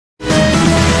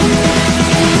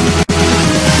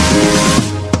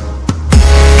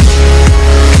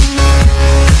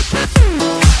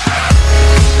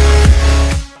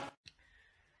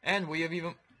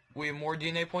we have more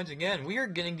DNA points again. We are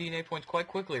getting DNA points quite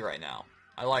quickly right now.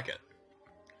 I like it.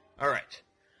 Alright.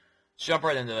 Let's jump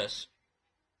right into this.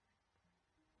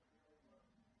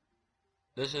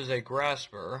 This is a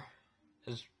Grasper.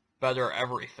 Is better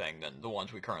everything than the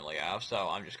ones we currently have, so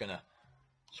I'm just gonna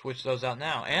switch those out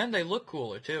now. And they look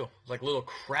cooler too. It's like little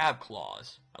crab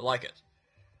claws. I like it.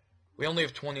 We only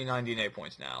have 29 DNA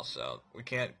points now, so we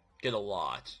can't get a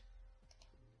lot.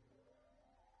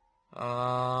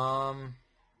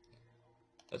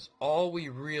 That's all we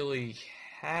really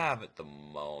have at the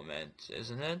moment,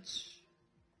 isn't it?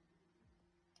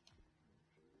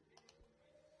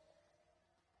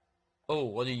 Oh,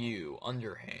 what are you?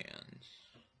 Underhands.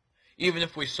 Even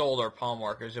if we sold our palm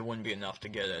markers, it wouldn't be enough to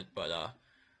get it, but,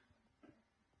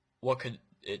 what could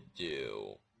it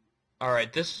do?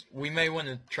 Alright, we may want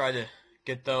to try to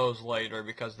get those later,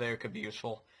 because they could be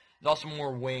useful. There's also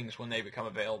more wings when they become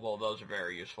available. Those are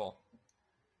very useful.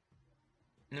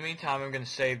 In the meantime, I'm going to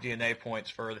save DNA points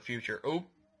for the future. Oop.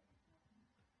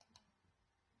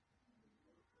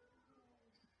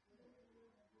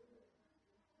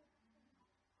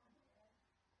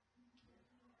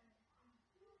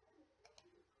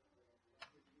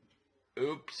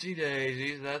 Oopsie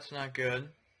daisies, that's not good.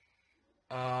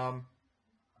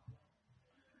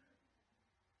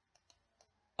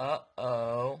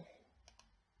 Uh-oh.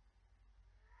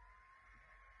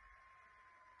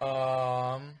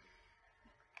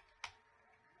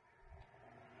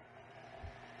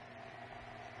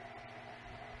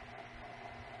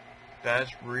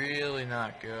 That's really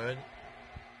not good.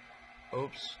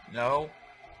 Oops. No.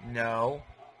 No.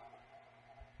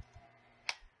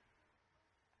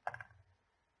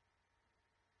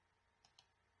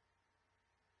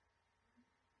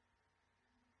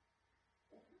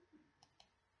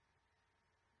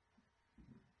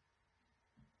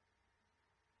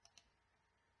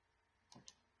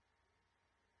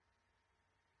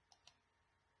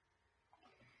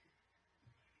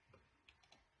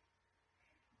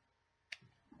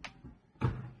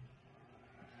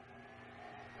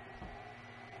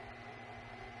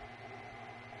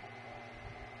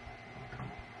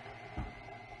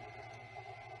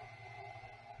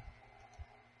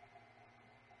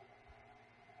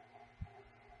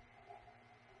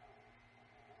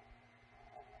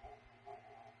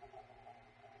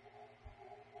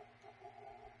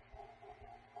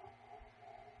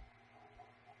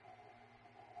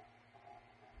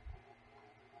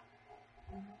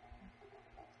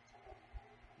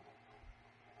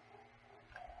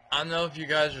 I don't know if you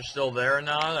guys are still there or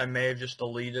not. I may have just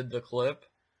deleted the clip.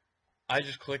 I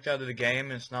just clicked out of the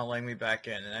game and it's not letting me back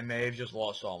in, and I may have just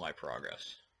lost all my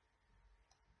progress.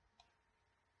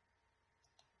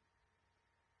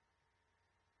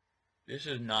 This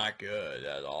is not good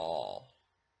at all.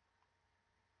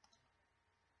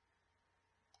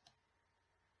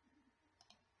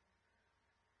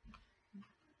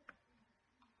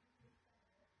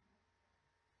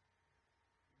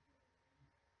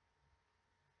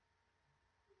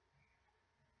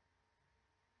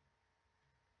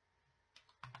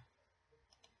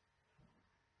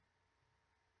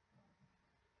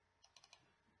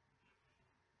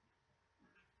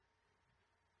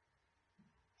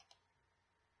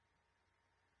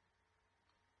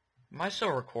 Am I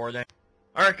still recording?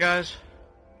 Alright guys,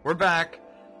 we're back.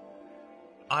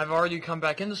 I've already come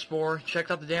back into Spore,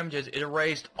 checked out the damages. It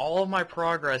erased all of my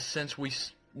progress since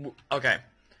okay.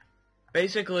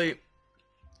 Basically,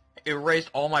 it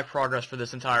erased all my progress for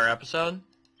this entire episode.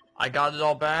 I got it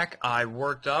all back, I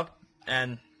worked up,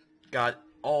 and got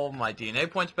all of my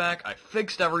DNA points back. I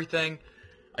fixed everything.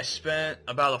 I spent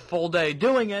about a full day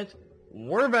doing it.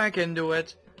 We're back into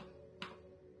it.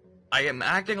 I am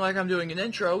acting like I'm doing an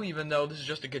intro, even though this is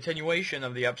just a continuation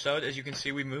of the episode. As you can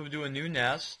see, we moved to a new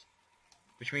nest,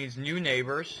 which means new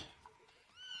neighbors.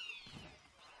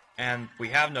 And we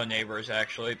have no neighbors,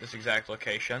 actually, at this exact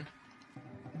location.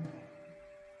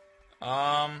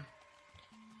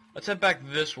 Let's head back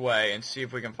this way and see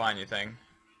if we can find anything.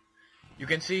 You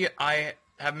can see I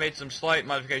have made some slight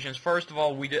modifications. First of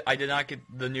all, I did not get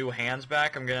the new hands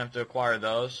back. I'm going to have to acquire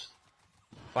those.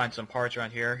 Find some parts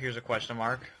around here. Here's a question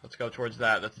mark. Let's go towards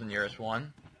that. That's the nearest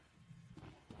one.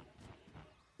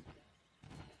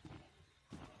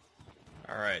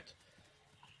 Alright.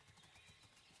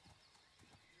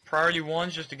 Priority 1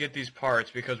 is just to get these parts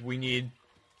because we need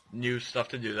new stuff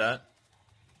to do that.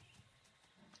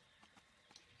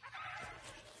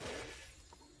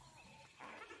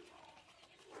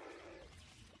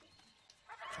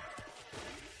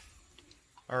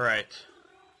 Alright.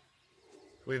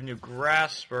 We have new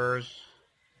grass spurs.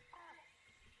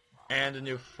 And a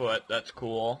new foot. That's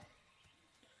cool.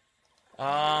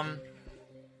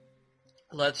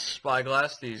 Let's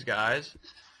spyglass these guys.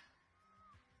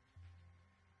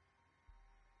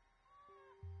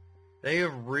 They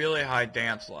have really high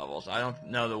dance levels. I don't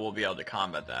know that we'll be able to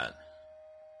combat that.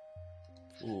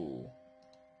 Ooh.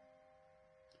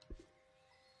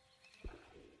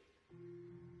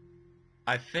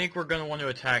 I think we're going to want to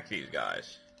attack these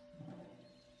guys.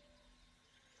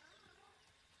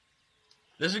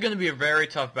 This is going to be a very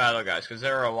tough battle, guys, because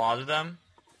there are a lot of them.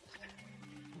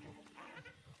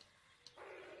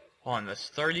 Hold on, that's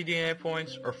 30 DNA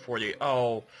points or 40?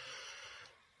 Oh,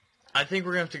 I think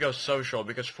we're going to have to go social,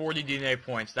 because 40 DNA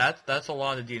points, that's a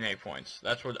lot of DNA points.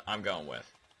 That's what I'm going with.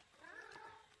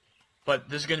 But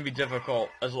this is going to be difficult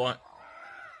as long...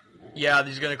 Yeah,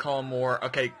 he's going to call more.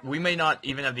 Okay, we may not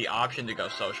even have the option to go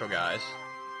social, guys.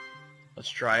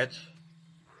 Let's try it.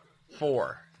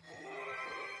 4.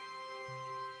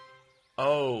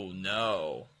 Oh,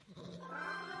 no.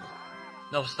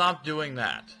 No, stop doing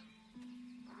that.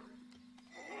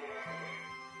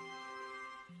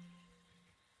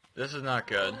 This is not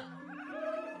good.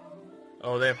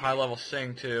 Oh, they have high level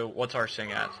sing, too. What's our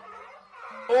sing at?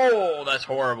 Oh, that's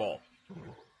horrible.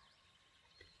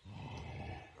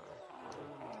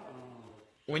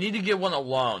 We need to get one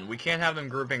alone. We can't have them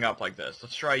grouping up like this.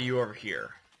 Let's try you over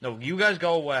here. No, you guys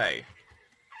go away.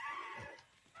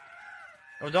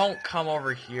 No, don't come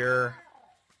over here.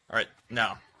 Alright,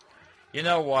 no. You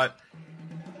know what?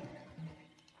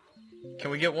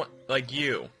 Can we get one, like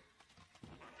you?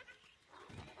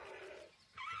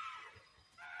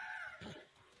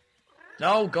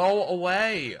 No, go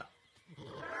away.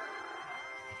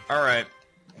 Alright.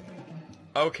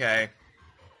 Okay.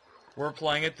 We're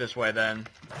playing it this way then.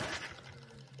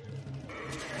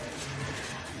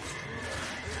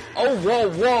 Oh, whoa,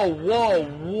 whoa, whoa,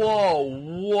 whoa,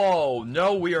 whoa.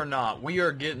 No, we are not. We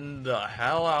are getting the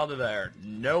hell out of there.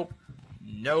 Nope.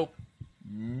 Nope.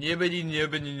 Nibbity,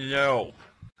 nibbity, nope.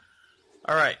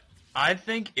 Alright. I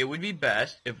think it would be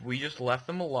best if we just left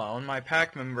them alone. My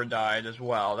pack member died as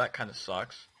well. That kind of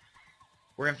sucks.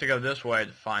 We're going to have to go this way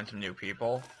to find some new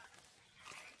people.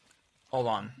 Hold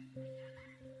on.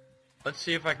 Let's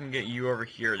see if I can get you over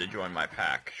here to join my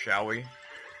pack, shall we?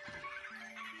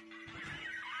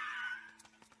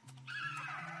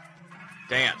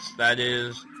 Dance. That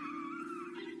is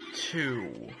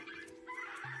 2.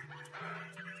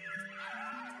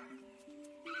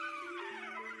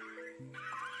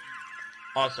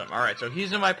 Awesome. Alright, so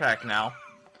he's in my pack now.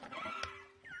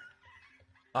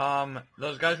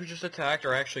 Those guys we just attacked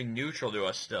are actually neutral to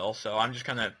us still, so I'm just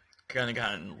gonna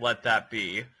let that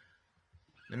be. In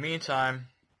the meantime,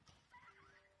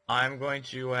 I'm going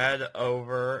to head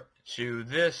over to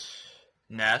this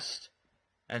nest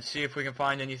and see if we can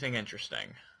find anything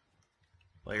interesting.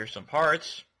 Well, here's some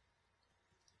parts.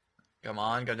 Come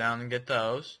on, go down and get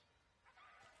those.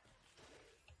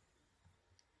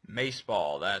 Mace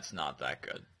ball, that's not that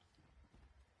good.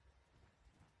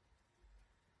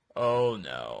 Oh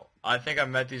no. I think I've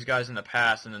met these guys in the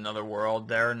past in another world.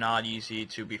 They're not easy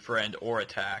to befriend or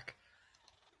attack.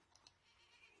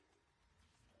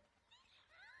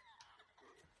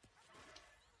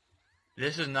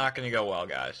 This is not going to go well,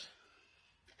 guys.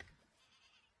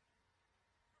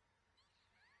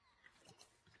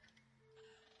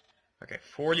 Okay,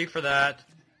 40 for that,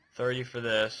 30 for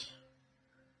this.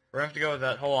 We're going to have to go with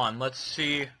that. Hold on, let's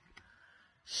see.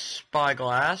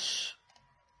 Spyglass.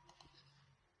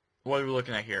 What are we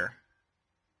looking at here?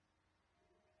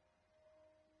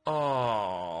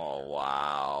 Oh,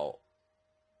 wow.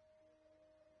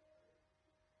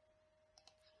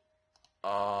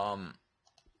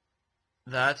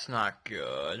 That's not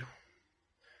good.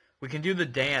 We can do the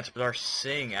dance, but our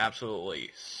sing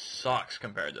absolutely sucks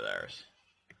compared to theirs.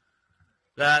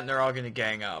 That, and they're all going to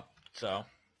gang up, so...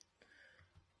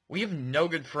 We have no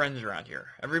good friends around here.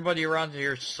 Everybody around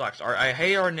here sucks. I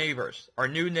hate our neighbors. Our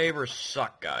new neighbors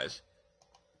suck, guys.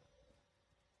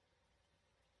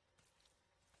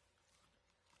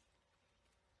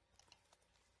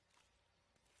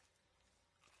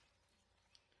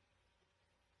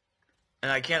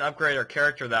 And I can't upgrade our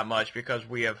character that much because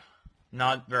we have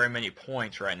not very many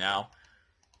points right now.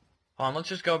 Hold on, let's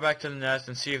just go back to the nest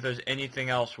and see if there's anything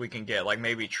else we can get. Like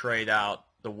maybe trade out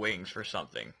the wings for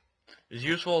something. As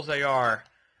useful as they are,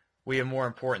 we have more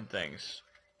important things.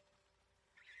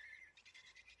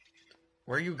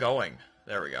 Where are you going?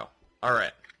 There we go.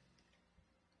 Alright.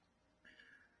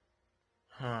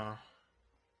 Huh.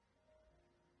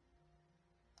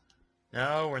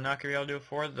 No, we're not going to be able to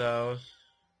afford those.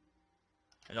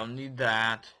 I don't need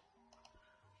that.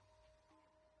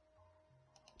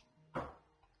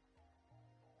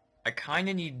 I kind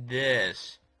of need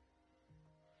this.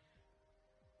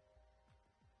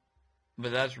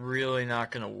 But that's really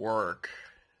not gonna work.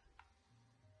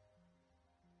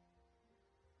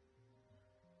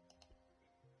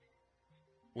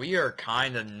 We are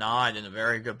kinda not in a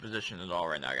very good position at all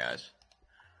right now, guys.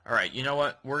 Alright, you know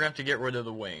what? We're gonna have to get rid of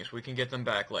the wings. We can get them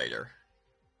back later.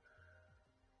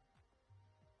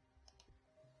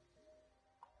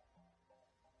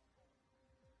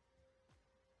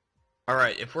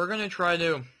 Alright, if we're gonna try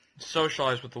to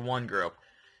socialize with the one group,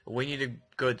 we need a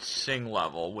good sing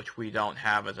level, which we don't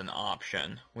have as an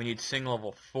option. We need sing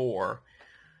level 4.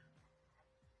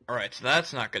 Alright, so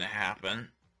that's not gonna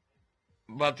happen.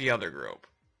 But the other group.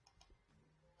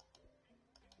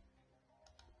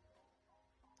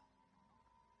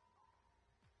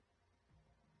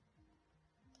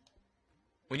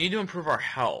 We need to improve our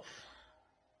health.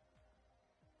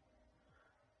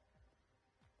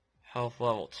 Health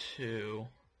level 2.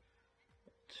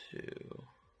 2.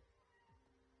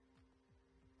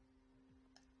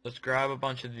 Let's grab a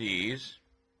bunch of these.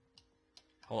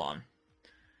 Hold on.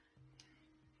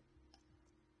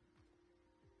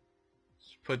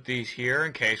 Let's put these here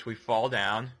in case we fall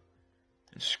down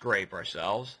and scrape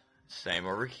ourselves. Same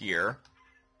over here.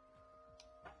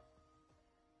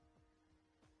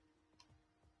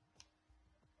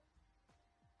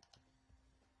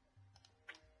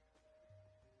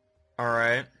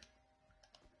 Alright.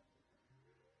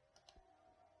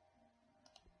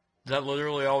 Is that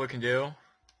literally all we can do?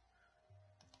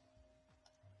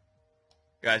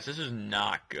 Guys, this is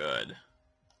not good.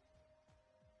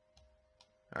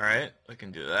 Alright, we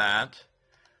can do that.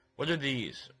 What are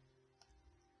these?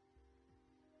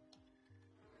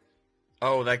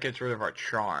 Oh, that gets rid of our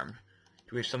charm.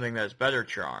 Do we have something that has better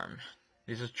charm?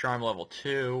 This is charm level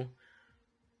 2.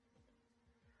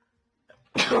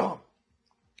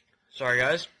 Sorry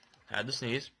guys, had to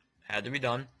sneeze. Had to be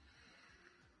done.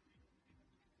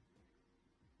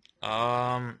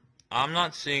 I'm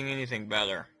not seeing anything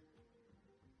better.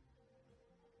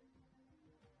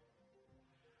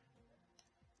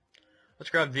 Let's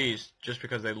grab these, just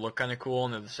because they look kind of cool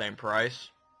and they're the same price.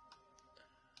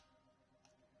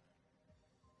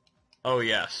 Oh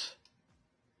yes.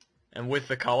 And with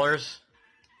the colors.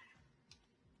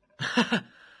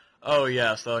 Oh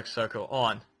yes, that looks so cool.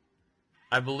 On.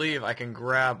 I believe I can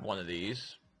grab one of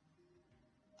these.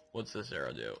 What's this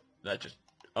arrow do? That just...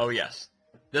 Oh yes.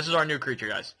 This is our new creature,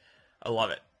 guys. I love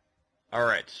it.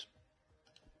 Alright.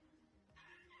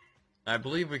 I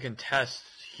believe we can test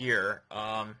here.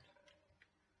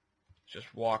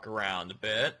 Just walk around a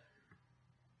bit.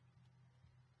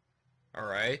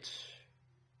 Alright.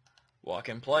 Walk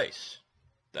in place.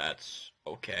 That's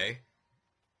okay.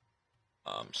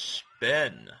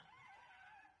 Spin.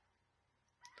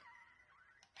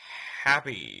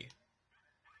 Happy.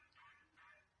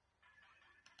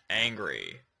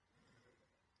 Angry.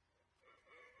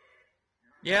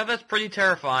 Yeah, that's pretty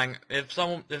terrifying. If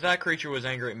that creature was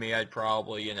angry at me, I'd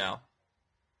probably, you know,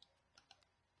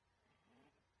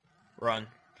 run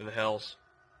for the hills.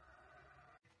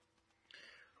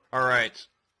 Alright.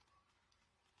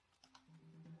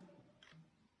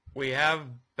 We have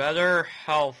better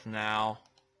health now.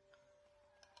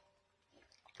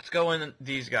 Let's go in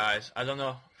these guys. I don't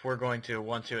know if we're going to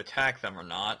want to attack them or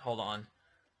not. Hold on.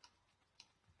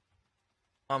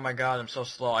 Oh my god, I'm so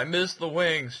slow. I missed the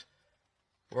wings.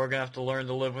 We're gonna have to learn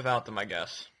to live without them, I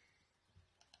guess.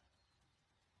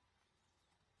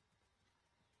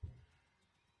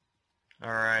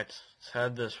 Alright, let's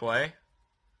head this way.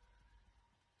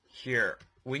 Here.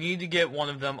 We need to get one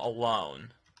of them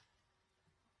alone.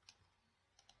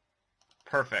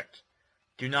 Perfect.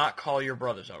 Do not call your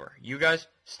brothers over. You guys,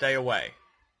 stay away.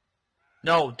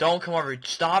 No, don't come over.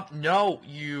 Stop. No,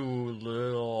 you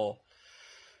little...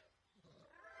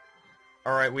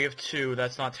 Alright, we have 2.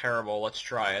 That's not terrible. Let's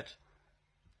try it.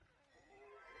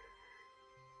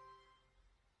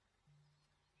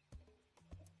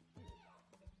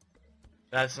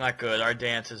 That's not good. Our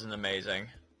dance isn't amazing.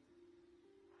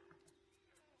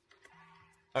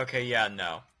 Okay, yeah,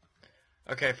 no.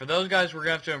 Okay, for those guys, we're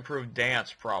gonna have to improve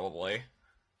dance, probably.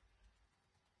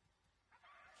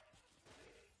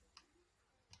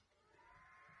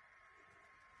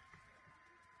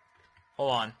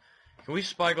 Hold on. Can we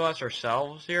spyglass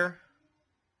ourselves here?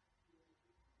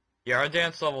 Yeah, our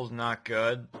dance level's not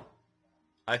good.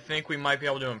 I think we might be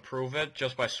able to improve it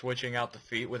just by switching out the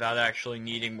feet without actually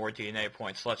needing more DNA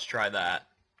points. Let's try that.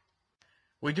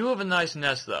 We do have a nice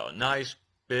nest, though. Nice,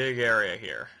 big area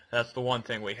here. That's the one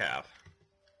thing we have.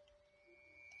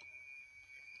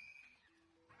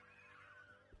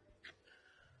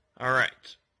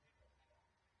 Alright.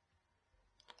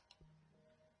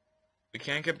 We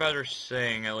can't get better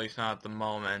sing, at least not at the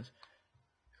moment.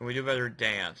 Can we do better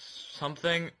dance?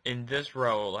 Something in this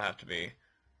row will have to be.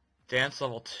 Dance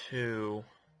level 2.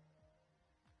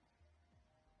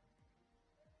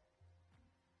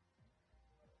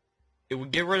 It would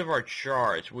get rid of our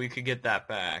charge. We could get that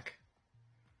back.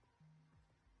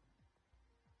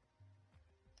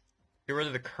 Get rid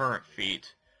of the current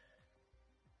feat.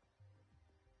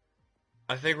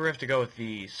 I think we're going to have to go with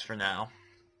these for now.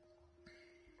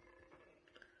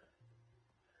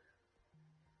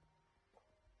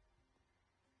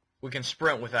 We can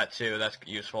sprint with that too, that's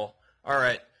useful.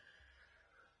 Alright,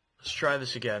 let's try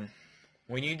this again.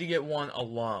 We need to get one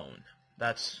alone.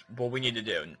 That's what we need to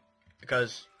do.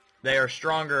 Because they are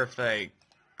stronger if they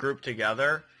group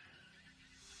together.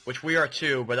 Which we are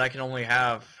too, but I can only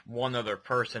have one other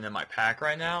person in my pack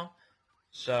right now.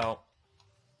 So,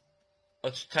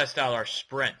 let's test out our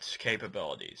sprint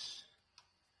capabilities.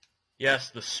 Yes,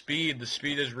 the speed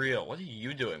is real. What are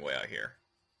you doing way out here?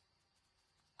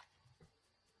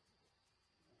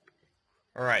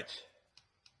 Alright.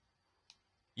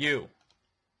 You.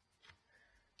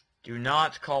 Do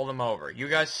not call them over. You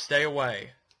guys stay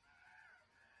away.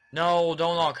 No,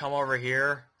 don't all come over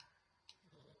here.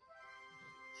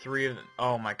 3 of them.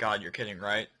 Oh my god, you're kidding,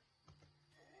 right?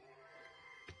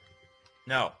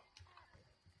 No.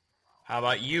 How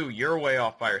about you? You're way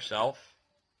off by yourself.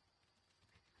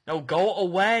 No, go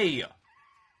away!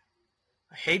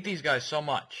 I hate these guys so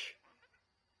much.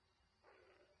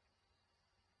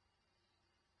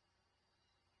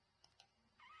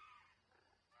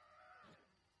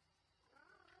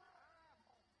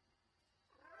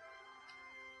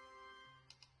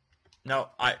 No,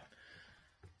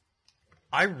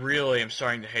 I really am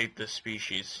starting to hate this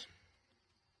species.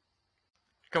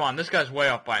 Come on, this guy's way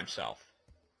off by himself.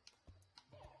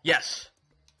 Yes!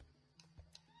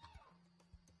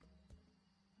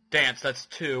 Dance, that's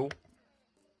 2.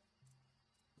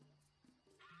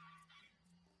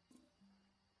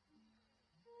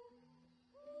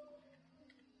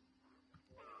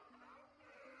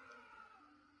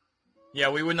 Yeah,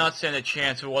 we would not stand a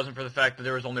chance if it wasn't for the fact that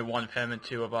there was only one Pim and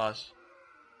 2 of us.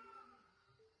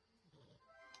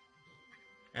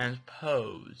 And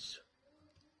pose.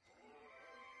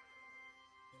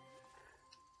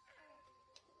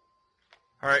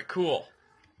 Alright, cool.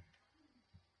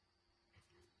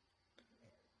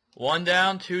 1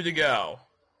 down, 2 to go.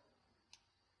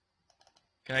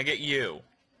 Can I get you?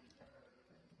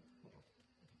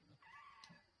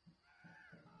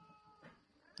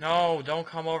 No, don't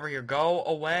come over here. Go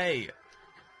away.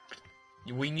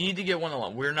 We need to get one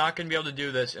alone. We're not going to be able to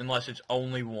do this unless it's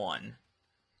only one.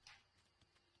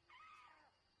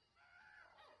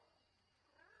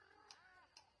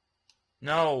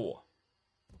 No.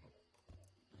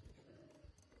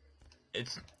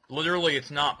 It's literally,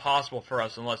 it's not possible for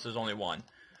us unless there's only one.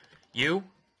 You?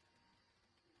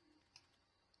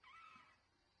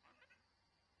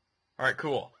 Alright,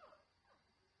 cool.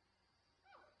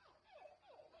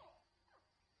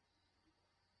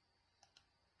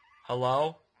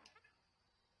 Hello?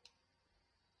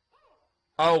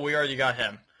 Oh, we already got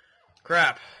him.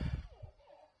 Crap.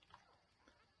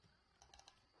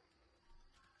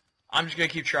 I'm just gonna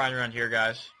keep trying around here,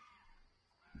 guys.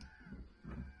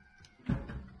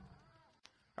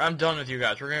 I'm done with you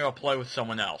guys. We're gonna go play with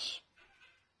someone else.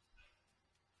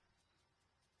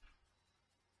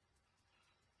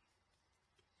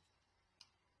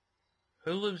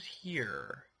 Who lives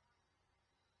here?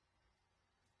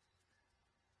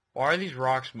 Why are these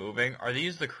rocks moving? Are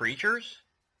these the creatures?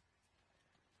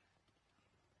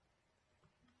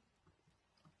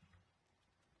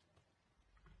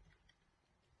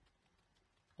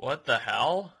 What the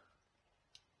hell?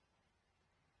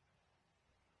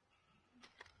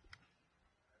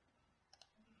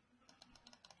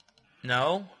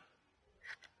 No?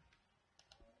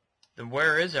 Then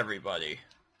where is everybody?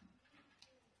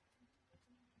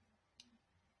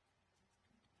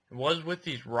 What is with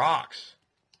these rocks?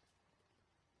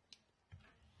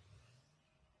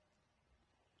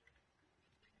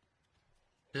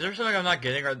 Is there something I'm not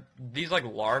getting? Are these like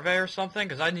larvae or something?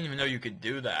 Because I didn't even know you could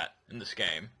do that in this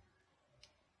game.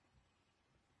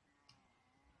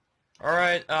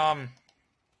 Alright,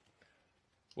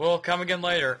 we'll come again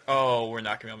later. Oh, we're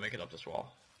not going to be able to make it up this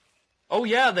wall. Oh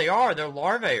yeah, they are. They're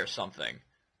larvae or something.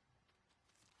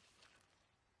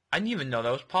 I didn't even know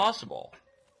that was possible.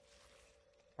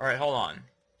 Alright, hold on.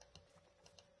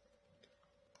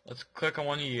 Let's click on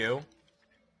one of you.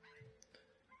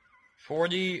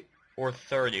 40 or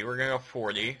 30. We're going to go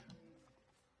 40.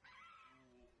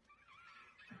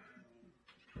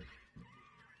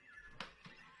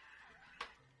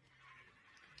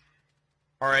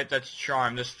 Alright, that's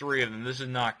charm. There's 3 of them. This is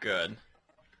not good.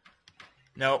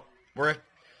 No, we're...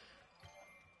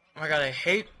 Oh my god, I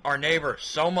hate our neighbor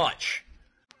so much.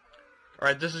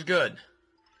 Alright, this is good.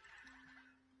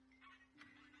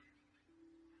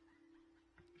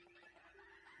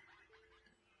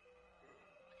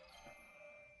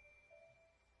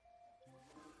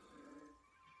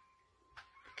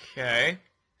 Okay.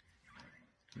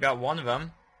 Got one of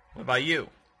them. What about you?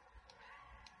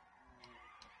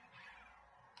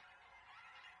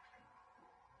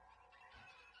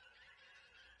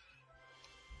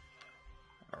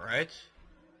 Alright.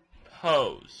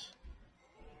 Pose.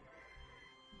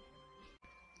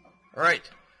 Alright.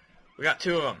 We got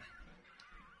two of them.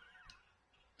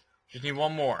 Just need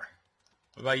one more.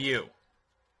 What about you?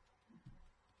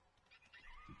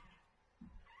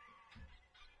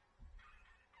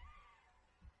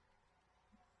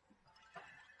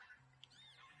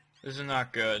 This is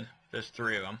not good. There's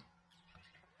three of them.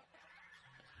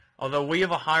 Although we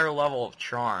have a higher level of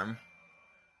charm.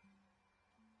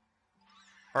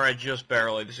 Alright, just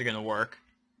barely. This is gonna work.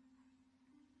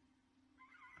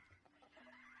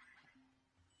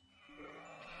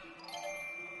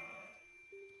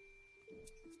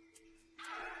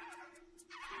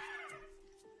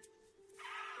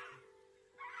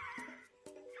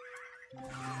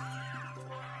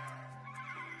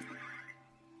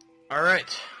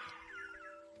 Alright.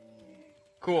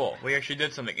 Cool. We actually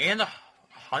did something. And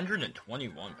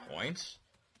 121 points.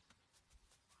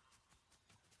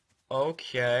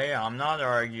 Okay, I'm not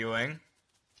arguing.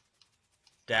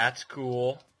 That's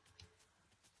cool.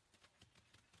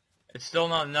 It's still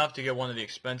not enough to get one of the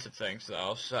expensive things,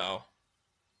 though, so...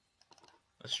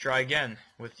 Let's try again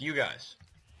with you guys.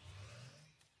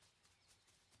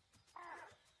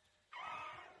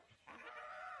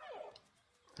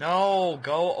 No,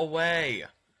 go away.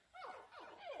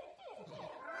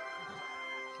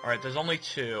 Alright, there's only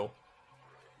two.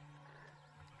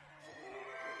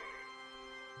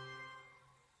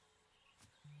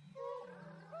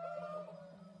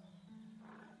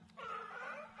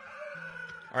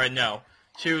 Alright, no.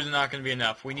 Two is not going to be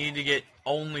enough. We need to get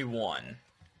only one.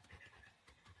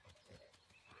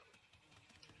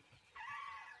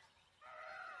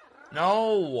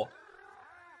 No!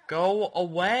 Go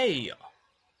away!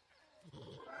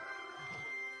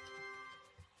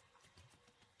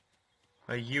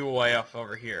 You way off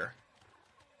over here.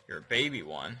 You're a baby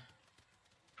one.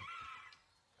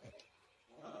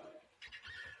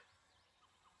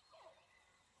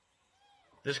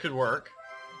 This could work.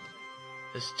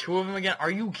 There's two of them again? Are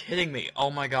you kidding me?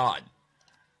 Oh my god.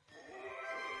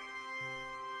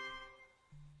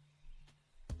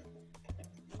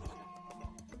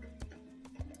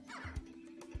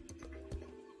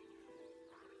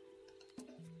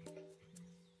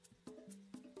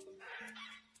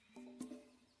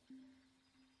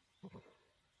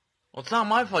 Well, it's not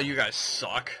my fault you guys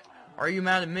suck. Are you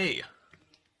mad at me?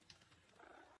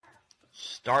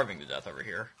 Starving to death over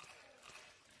here.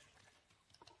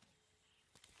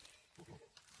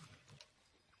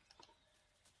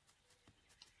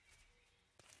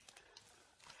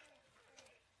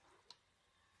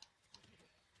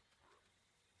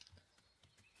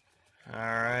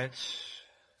 Alright.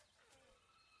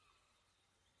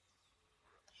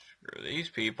 Screw these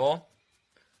people.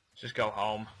 Just go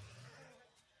home.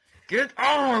 Get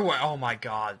out of my way! Oh my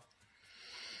god.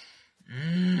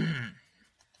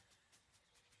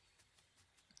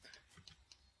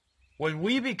 When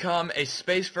we become a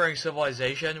spacefaring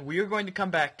civilization, we are going to come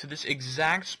back to this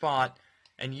exact spot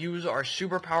and use our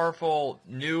super powerful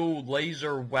new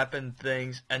laser weapon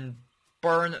things and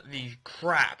burn the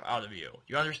crap out of you.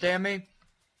 You understand me?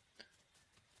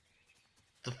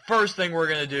 The first thing we're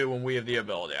going to do when we have the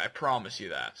ability. I promise you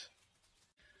that.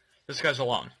 This guy's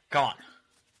alone. Come on.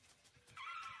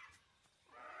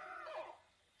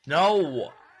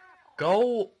 No!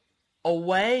 Go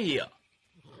away!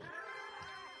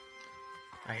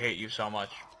 I hate you so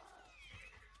much.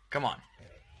 Come on.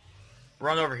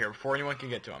 Run over here before anyone can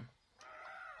get to him.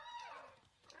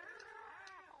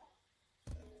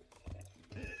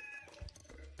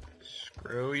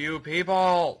 Screw you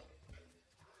people!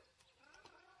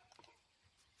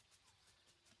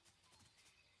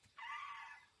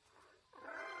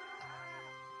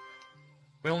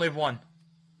 We only have one.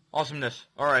 Awesomeness.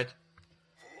 Alright.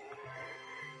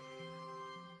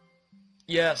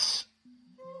 Yes.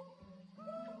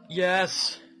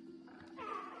 Yes.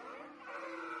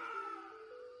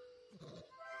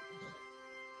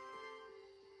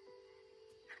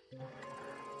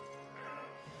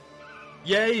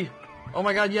 Yay! Oh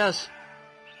my god, yes!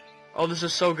 Oh, this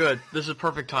is so good. This is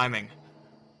perfect timing.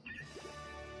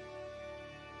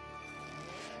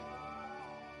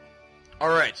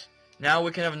 Alright. Now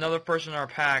we can have another person in our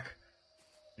pack,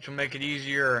 which will make it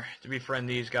easier to befriend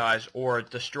these guys or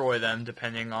destroy them,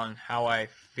 depending on how I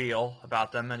feel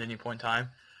about them at any point in time.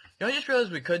 You know, I just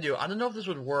realized we could do, I don't know if this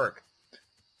would work.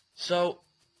 So,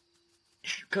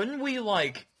 couldn't we,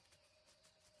 like,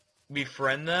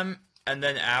 befriend them, and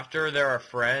then after they're our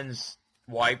friends,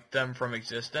 wipe them from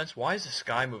existence? Why is the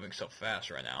sky moving so fast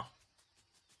right now?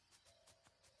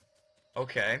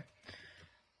 Okay.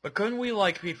 But couldn't we,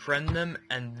 like, befriend them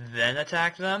and then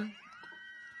attack them?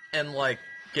 And, like,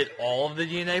 get all of the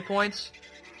DNA points?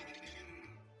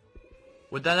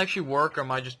 Would that actually work, or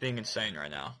am I just being insane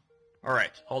right now?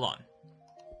 Alright, hold on.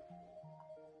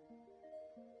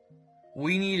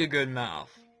 We need a good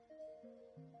mouth.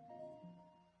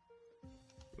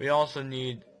 We also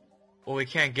need... Well, we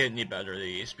can't get any better of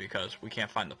these because we can't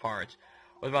find the parts.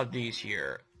 What about these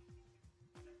here?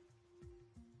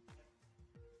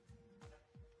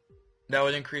 That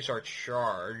would increase our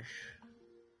charge.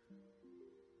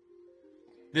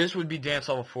 This would be dance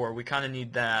level 4. We kind of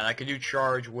need that. I could do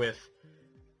charge with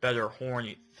better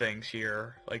horny things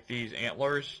here, like these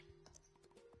antlers.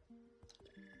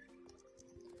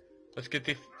 Let's get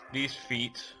these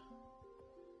feet.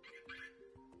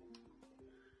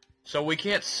 So we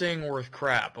can't sing worth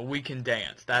crap, but we can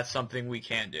dance. That's something we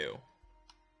can do.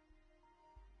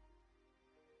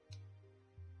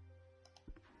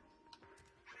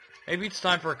 Maybe it's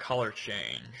time for a color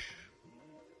change.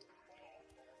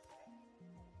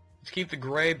 Let's keep the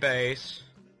gray base.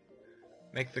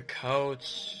 Make the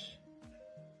coats.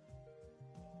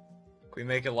 Can we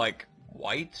make it like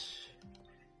white?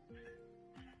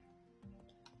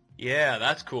 Yeah,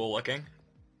 that's cool looking.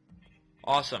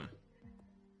 Awesome.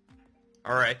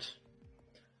 Alright.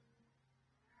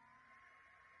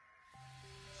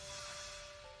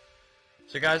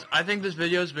 So guys, I think this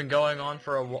video has been going on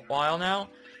for a while now,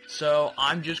 so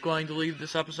I'm just going to leave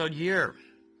this episode here.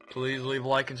 Please leave a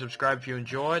like and subscribe if you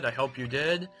enjoyed. I hope you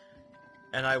did.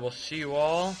 And I will see you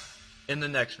all in the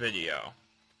next video.